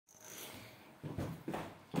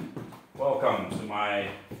Welcome to my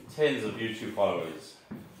tens of YouTube followers.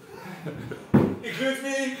 Includes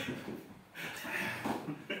me!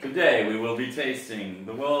 Today we will be tasting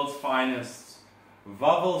the world's finest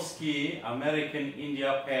Wawelski American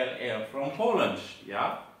India Pale Ale from Poland.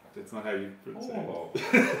 Yeah? That's not how you pronounce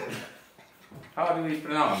it. How do we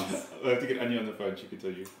pronounce? I'll have to get Anya on the phone, she can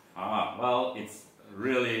tell you. Well, it's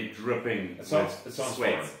really dripping it sounds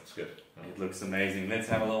sweat. fine. It's good. It looks amazing. Let's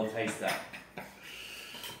have a little taster.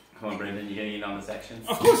 Come on, Brendan, you're getting in on this action?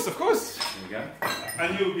 Of course, of course! There we go.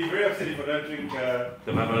 And you'll be very upset if I don't drink the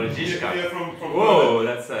Wawelska. beer from Whoa,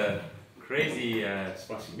 that's a crazy,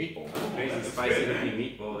 Spicy meatball. crazy spicy looking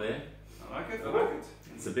meatball there. I like it, I like it.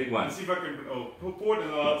 It's a big one. Let's see if I can, pour it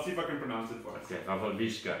and I'll see if I can pronounce it for us. Okay,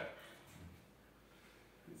 Wawelska.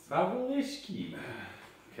 It's Wawelski.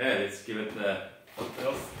 Okay, let's give it the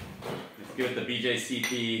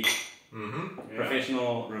BJCP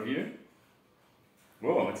professional review.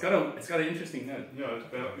 Whoa, it's got an interesting note. Yeah, is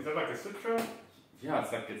that like a citra? Yeah,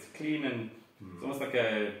 it's clean and it's almost like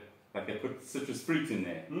they put citrus fruit in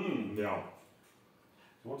there. Yeah.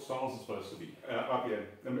 What style is it supposed to be? IPA.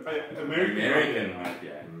 American American IPA.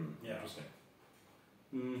 IPA. Yeah. Interesting.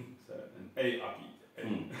 So an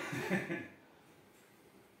IPA.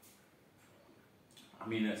 I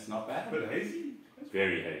mean, it's not bad. But hazy?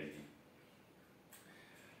 Very hazy.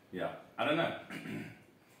 Yeah, I don't know.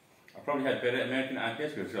 I probably had better American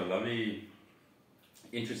IPAs because it's got a lovely,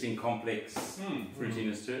 interesting, complex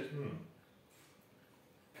fruitiness to it.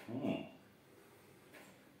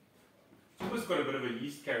 It's almost got a bit of a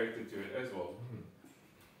yeast character to it as well.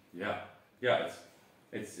 Yeah,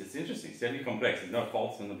 it's interesting. It's definitely complex. There's no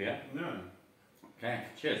faults in the beer. No. Okay,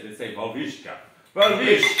 cheers. Let's say Wawelska.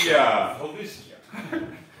 Wawelska!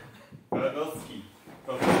 Wawelski.